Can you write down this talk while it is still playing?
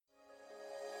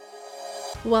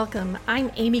Welcome,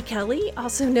 I'm Amy Kelly,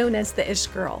 also known as the Ish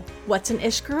Girl. What's an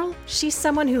Ish Girl? She's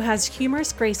someone who has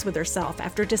humorous grace with herself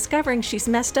after discovering she's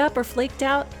messed up or flaked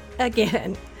out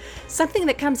again. Something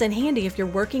that comes in handy if you're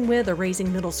working with or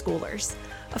raising middle schoolers.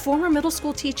 A former middle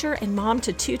school teacher and mom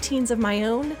to 2 teens of my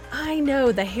own, I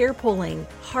know the hair-pulling,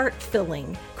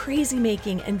 heart-filling,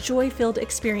 crazy-making, and joy-filled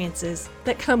experiences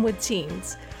that come with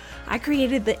teens. I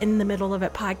created the In the Middle of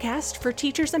It podcast for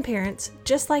teachers and parents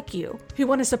just like you who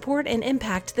want to support and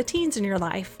impact the teens in your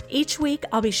life. Each week,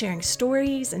 I'll be sharing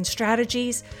stories and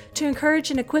strategies to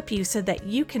encourage and equip you so that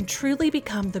you can truly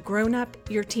become the grown-up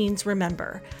your teens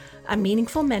remember, a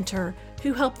meaningful mentor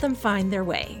who helped them find their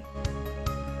way.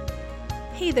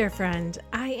 Hey there, friend.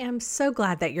 I am so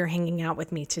glad that you're hanging out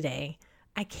with me today.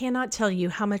 I cannot tell you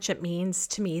how much it means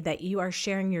to me that you are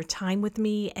sharing your time with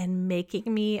me and making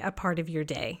me a part of your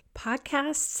day.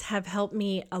 Podcasts have helped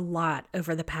me a lot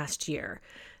over the past year.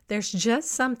 There's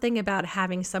just something about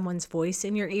having someone's voice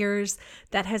in your ears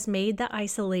that has made the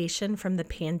isolation from the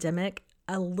pandemic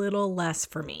a little less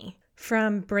for me.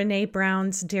 From Brené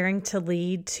Brown's Daring to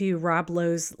Lead to Rob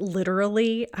Lowe's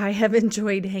Literally, I have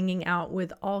enjoyed hanging out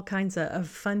with all kinds of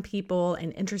fun people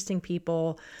and interesting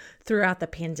people throughout the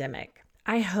pandemic.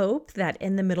 I hope that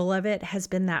In the Middle of It has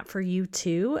been that for you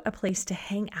too, a place to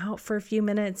hang out for a few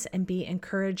minutes and be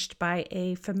encouraged by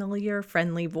a familiar,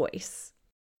 friendly voice.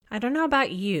 I don't know about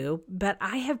you, but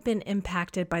I have been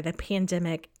impacted by the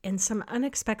pandemic in some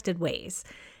unexpected ways.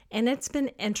 And it's been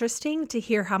interesting to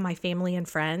hear how my family and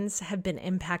friends have been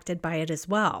impacted by it as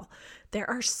well. There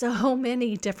are so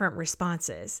many different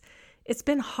responses. It's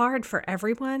been hard for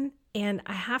everyone, and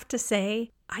I have to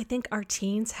say, I think our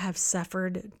teens have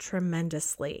suffered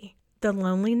tremendously. The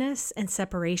loneliness and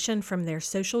separation from their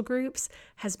social groups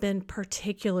has been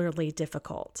particularly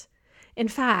difficult. In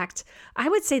fact, I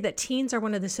would say that teens are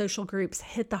one of the social groups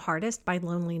hit the hardest by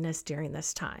loneliness during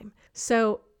this time.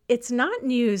 So it's not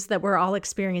news that we're all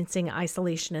experiencing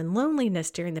isolation and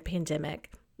loneliness during the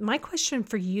pandemic. My question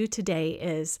for you today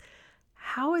is,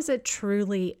 how is it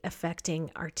truly affecting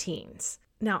our teens?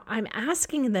 Now, I'm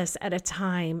asking this at a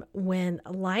time when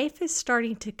life is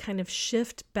starting to kind of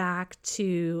shift back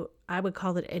to, I would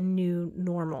call it a new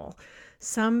normal.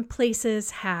 Some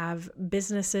places have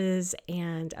businesses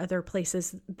and other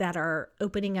places that are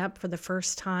opening up for the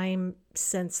first time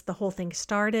since the whole thing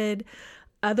started.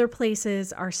 Other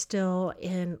places are still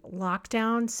in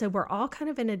lockdown. So we're all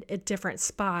kind of in a different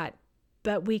spot,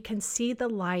 but we can see the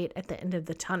light at the end of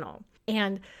the tunnel.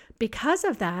 And because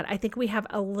of that, I think we have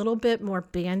a little bit more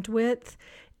bandwidth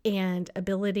and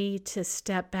ability to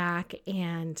step back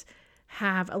and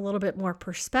have a little bit more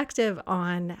perspective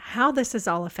on how this has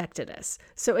all affected us.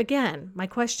 So again, my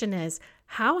question is,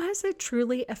 how has it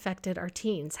truly affected our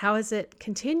teens? How is it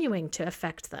continuing to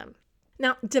affect them?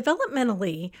 Now,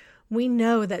 developmentally, we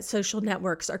know that social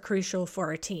networks are crucial for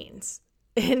our teens.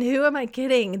 And who am I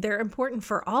kidding? They're important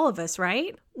for all of us,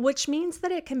 right? Which means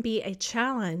that it can be a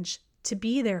challenge to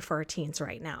be there for our teens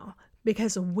right now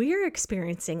because we're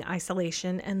experiencing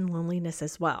isolation and loneliness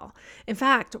as well. In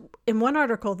fact, in one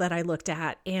article that I looked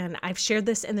at, and I've shared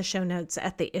this in the show notes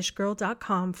at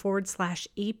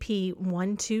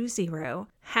theishgirl.com/EP120,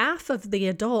 half of the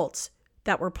adults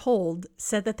that were polled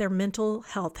said that their mental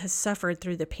health has suffered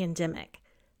through the pandemic.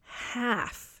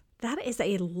 Half. That is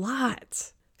a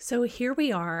lot. So here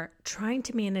we are trying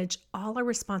to manage all our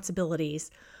responsibilities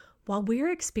while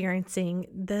we're experiencing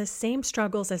the same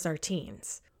struggles as our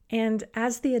teens. And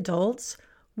as the adults,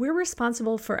 we're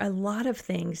responsible for a lot of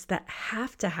things that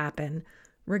have to happen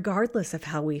regardless of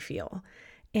how we feel.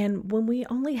 And when we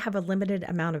only have a limited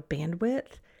amount of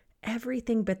bandwidth,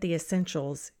 everything but the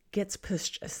essentials gets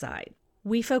pushed aside.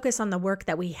 We focus on the work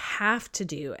that we have to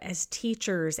do as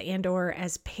teachers and or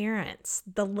as parents,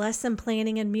 the lesson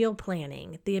planning and meal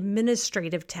planning, the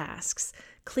administrative tasks,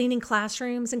 cleaning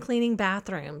classrooms and cleaning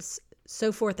bathrooms,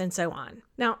 so forth and so on.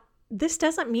 Now, this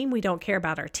doesn't mean we don't care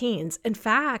about our teens. In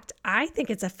fact, I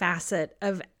think it's a facet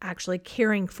of actually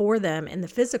caring for them in the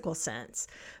physical sense.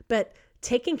 But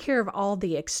taking care of all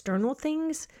the external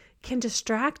things can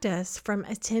distract us from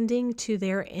attending to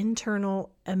their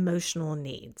internal emotional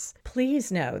needs.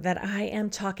 Please know that I am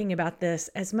talking about this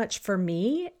as much for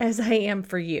me as I am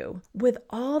for you. With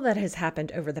all that has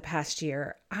happened over the past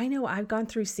year, I know I've gone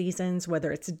through seasons,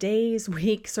 whether it's days,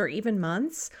 weeks, or even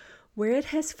months, where it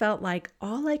has felt like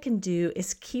all I can do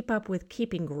is keep up with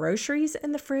keeping groceries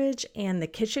in the fridge and the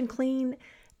kitchen clean,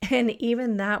 and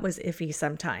even that was iffy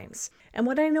sometimes. And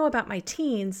what I know about my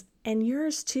teens, and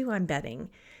yours too, I'm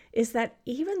betting, is that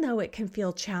even though it can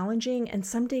feel challenging and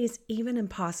some days even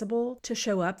impossible to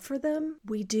show up for them,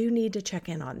 we do need to check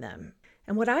in on them.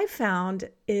 And what I've found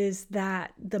is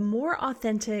that the more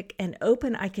authentic and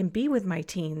open I can be with my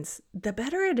teens, the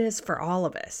better it is for all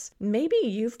of us. Maybe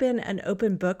you've been an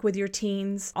open book with your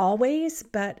teens always,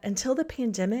 but until the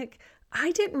pandemic,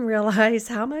 I didn't realize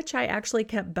how much I actually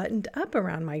kept buttoned up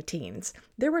around my teens.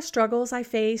 There were struggles I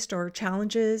faced or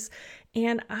challenges,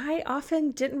 and I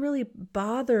often didn't really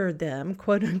bother them,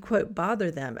 quote unquote,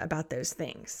 bother them about those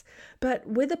things. But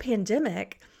with the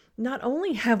pandemic, not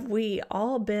only have we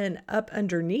all been up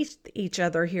underneath each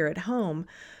other here at home,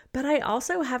 but I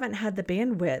also haven't had the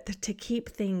bandwidth to keep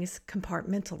things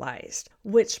compartmentalized,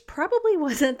 which probably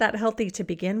wasn't that healthy to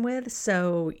begin with.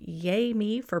 So yay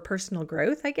me for personal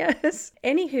growth, I guess.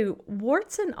 Anywho,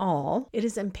 warts and all, it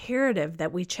is imperative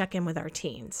that we check in with our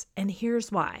teens. And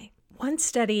here's why. One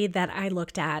study that I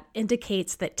looked at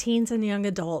indicates that teens and young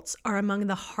adults are among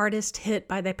the hardest hit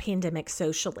by the pandemic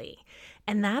socially.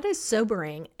 And that is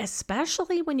sobering,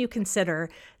 especially when you consider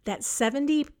that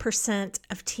 70%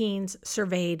 of teens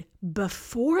surveyed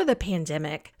before the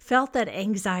pandemic felt that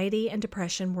anxiety and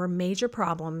depression were major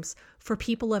problems for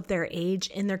people of their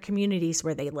age in their communities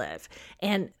where they live.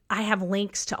 And I have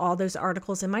links to all those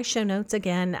articles in my show notes.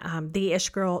 Again,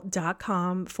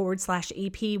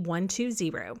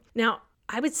 theishgirl.com/EP120. Now,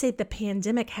 I would say the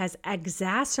pandemic has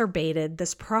exacerbated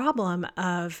this problem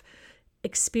of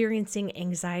experiencing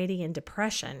anxiety and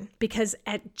depression, because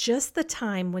at just the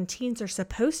time when teens are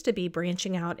supposed to be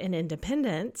branching out in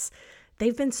independence,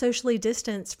 they've been socially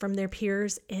distanced from their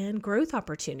peers and growth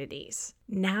opportunities.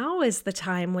 Now is the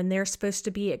time when they're supposed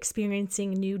to be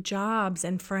experiencing new jobs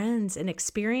and friends and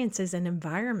experiences and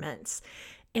environments.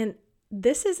 And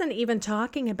this isn't even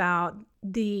talking about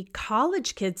the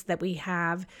college kids that we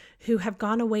have who have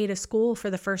gone away to school for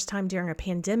the first time during a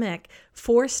pandemic,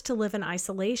 forced to live in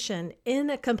isolation in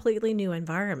a completely new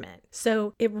environment.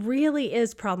 So it really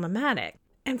is problematic.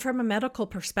 And from a medical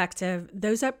perspective,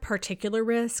 those at particular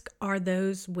risk are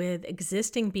those with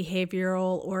existing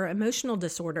behavioral or emotional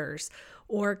disorders,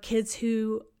 or kids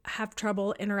who have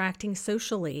trouble interacting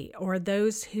socially, or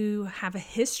those who have a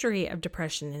history of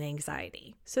depression and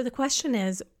anxiety. So the question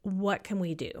is, what can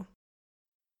we do?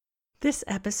 This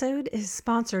episode is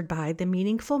sponsored by the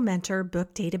Meaningful Mentor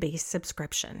Book Database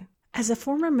subscription. As a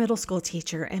former middle school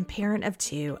teacher and parent of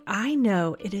two, I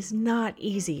know it is not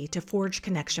easy to forge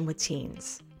connection with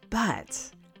teens.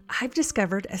 But I've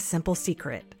discovered a simple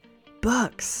secret: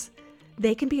 books.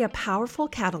 They can be a powerful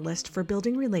catalyst for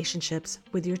building relationships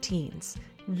with your teens.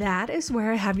 That is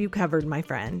where I have you covered, my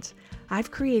friend. I've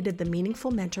created the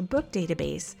Meaningful Mentor Book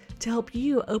Database to help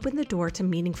you open the door to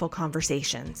meaningful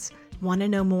conversations. Want to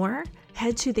know more?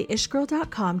 Head to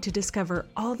theishgirl.com to discover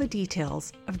all the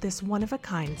details of this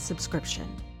one-of-a-kind subscription.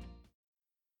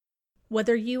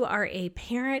 Whether you are a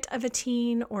parent of a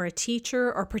teen or a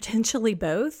teacher or potentially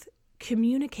both,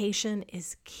 communication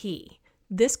is key.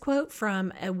 This quote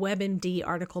from a WebMD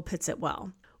article puts it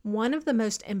well. One of the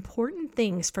most important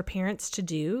things for parents to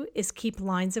do is keep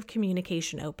lines of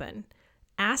communication open.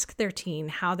 Ask their teen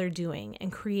how they're doing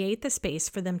and create the space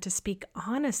for them to speak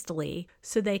honestly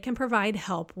so they can provide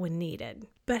help when needed.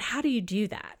 But how do you do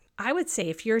that? I would say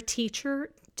if you're a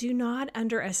teacher, do not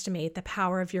underestimate the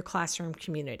power of your classroom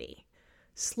community.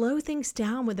 Slow things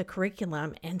down with the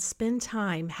curriculum and spend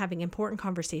time having important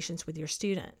conversations with your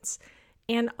students,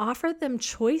 and offer them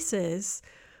choices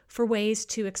for ways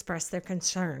to express their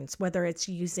concerns, whether it's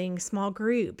using small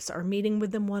groups or meeting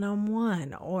with them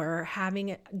one-on-one or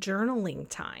having journaling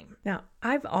time. Now,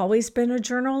 I've always been a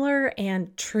journaler,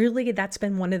 and truly that's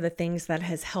been one of the things that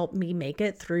has helped me make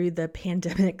it through the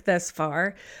pandemic thus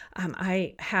far.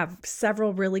 I have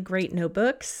several really great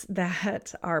notebooks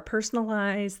that are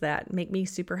personalized that make me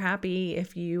super happy.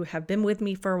 If you have been with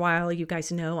me for a while, you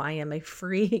guys know I am a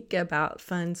freak about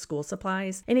fun school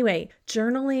supplies. Anyway,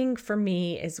 journaling for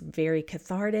me is very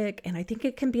cathartic, and I think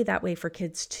it can be that way for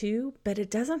kids too, but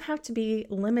it doesn't have to be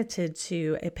limited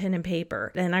to a pen and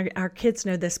paper. And our kids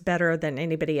know this better than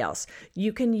anybody else.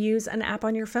 You can use an app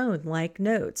on your phone like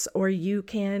Notes, or you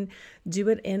can do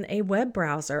it in a web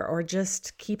browser, or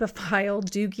just keep a file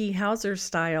Doogie Howser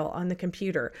style on the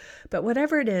computer. But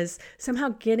whatever it is,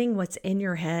 somehow getting what's in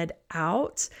your head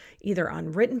out, either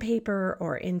on written paper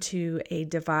or into a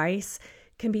device,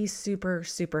 can be super,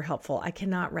 super helpful. I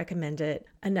cannot recommend it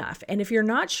enough. And if you're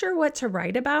not sure what to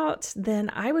write about,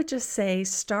 then I would just say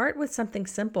start with something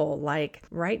simple, like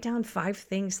write down 5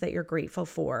 things that you're grateful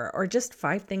for, or just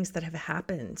 5 things that have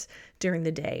happened during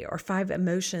the day, or 5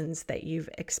 emotions that you've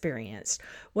experienced.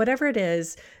 Whatever it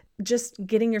is, just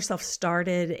getting yourself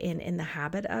started in the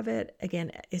habit of it,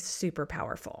 again, is super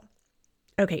powerful.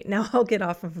 Okay, now I'll get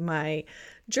off of my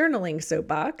journaling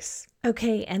soapbox.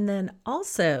 Okay, and then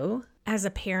also As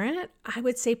a parent, I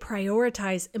would say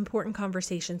prioritize important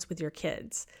conversations with your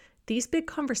kids. These big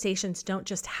conversations don't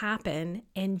just happen,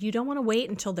 and you don't want to wait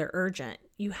until they're urgent.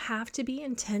 You have to be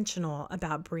intentional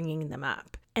about bringing them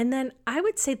up. And then I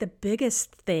would say the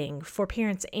biggest thing for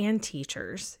parents and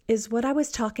teachers is what I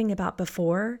was talking about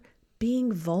before,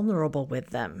 being vulnerable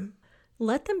with them.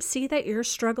 Let them see that you're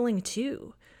struggling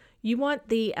too. You want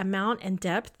the amount and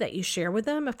depth that you share with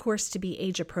them, of course, to be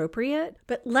age appropriate,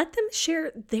 but let them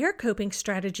share their coping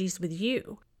strategies with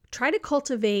you. Try to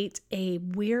cultivate a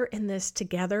we're in this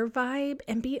together vibe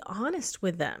and be honest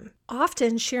with them.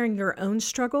 Often sharing your own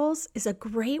struggles is a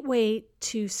great way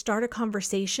to start a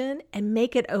conversation and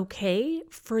make it okay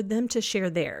for them to share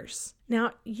theirs.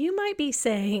 Now, you might be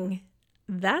saying,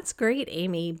 that's great,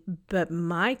 Amy, but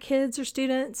my kids or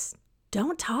students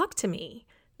don't talk to me.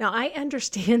 Now, I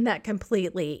understand that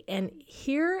completely, and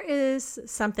here is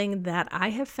something that I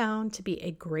have found to be a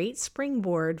great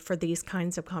springboard for these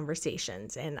kinds of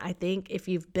conversations. And I think if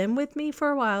you've been with me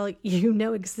for a while, you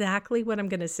know exactly what I'm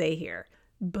going to say here.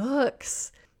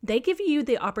 Books. They give you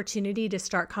the opportunity to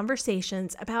start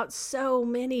conversations about so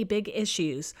many big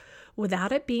issues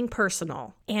without it being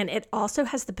personal. And it also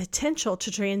has the potential to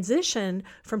transition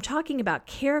from talking about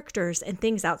characters and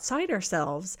things outside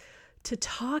ourselves to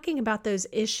talking about those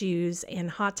issues and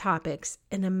hot topics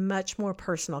in a much more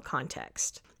personal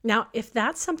context. Now, if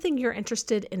that's something you're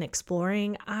interested in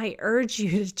exploring, I urge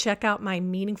you to check out my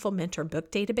Meaningful Mentor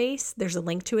book database. There's a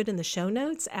link to it in the show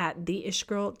notes at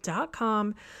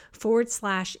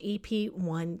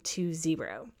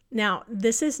theishgirl.com/EP120. Now,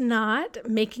 this is not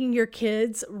making your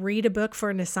kids read a book for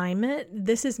an assignment.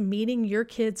 This is meeting your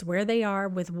kids where they are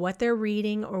with what they're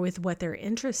reading or with what they're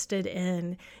interested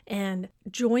in and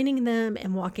joining them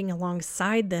and walking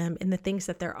alongside them in the things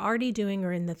that they're already doing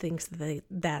or in the things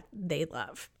that they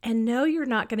love. And no, you're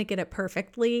not going to get it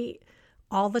perfectly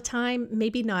all the time,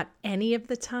 maybe not any of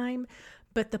the time.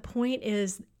 But the point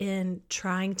is in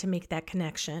trying to make that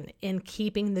connection, in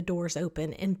keeping the doors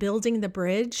open, in building the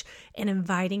bridge and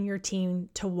inviting your team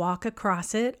to walk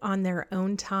across it on their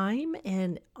own time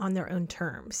and on their own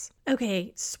terms.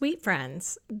 Okay, sweet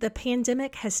friends, the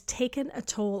pandemic has taken a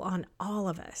toll on all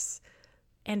of us.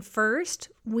 And first,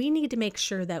 we need to make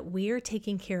sure that we are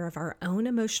taking care of our own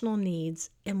emotional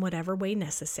needs in whatever way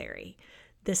necessary.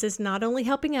 This is not only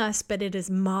helping us, but it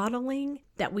is modeling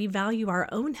that we value our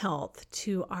own health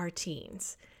to our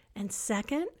teens. And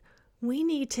second, we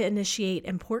need to initiate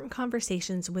important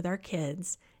conversations with our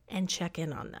kids and check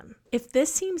in on them. If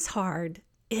this seems hard,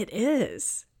 it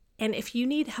is. And if you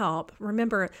need help,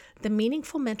 remember the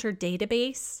Meaningful Mentor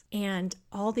database and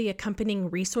all the accompanying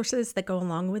resources that go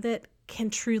along with it can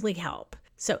truly help.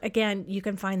 So again, you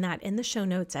can find that in the show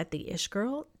notes at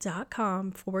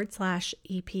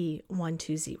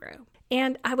theishgirl.com/EP120.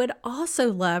 And I would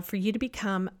also love for you to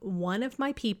become one of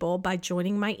my people by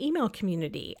joining my email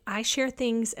community. I share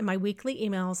things in my weekly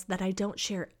emails that I don't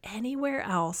share anywhere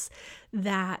else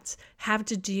that have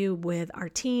to do with our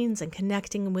teens and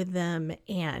connecting with them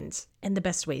and the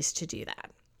best ways to do that.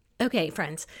 Okay,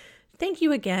 friends, thank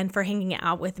you again for hanging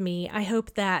out with me. I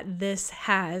hope that this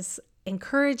has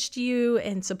encouraged you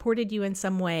and supported you in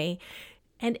some way.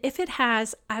 And if it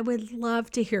has, I would love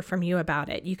to hear from you about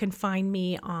it. You can find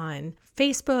me on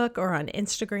Facebook or on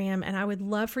Instagram, and I would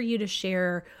love for you to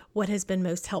share what has been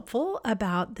most helpful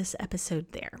about this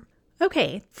episode there.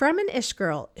 Okay, from an Ish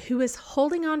girl who is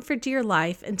holding on for dear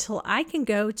life until I can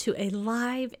go to a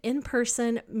live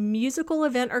in-person musical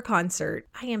event or concert,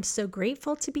 I am so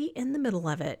grateful to be in the middle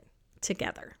of it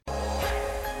together.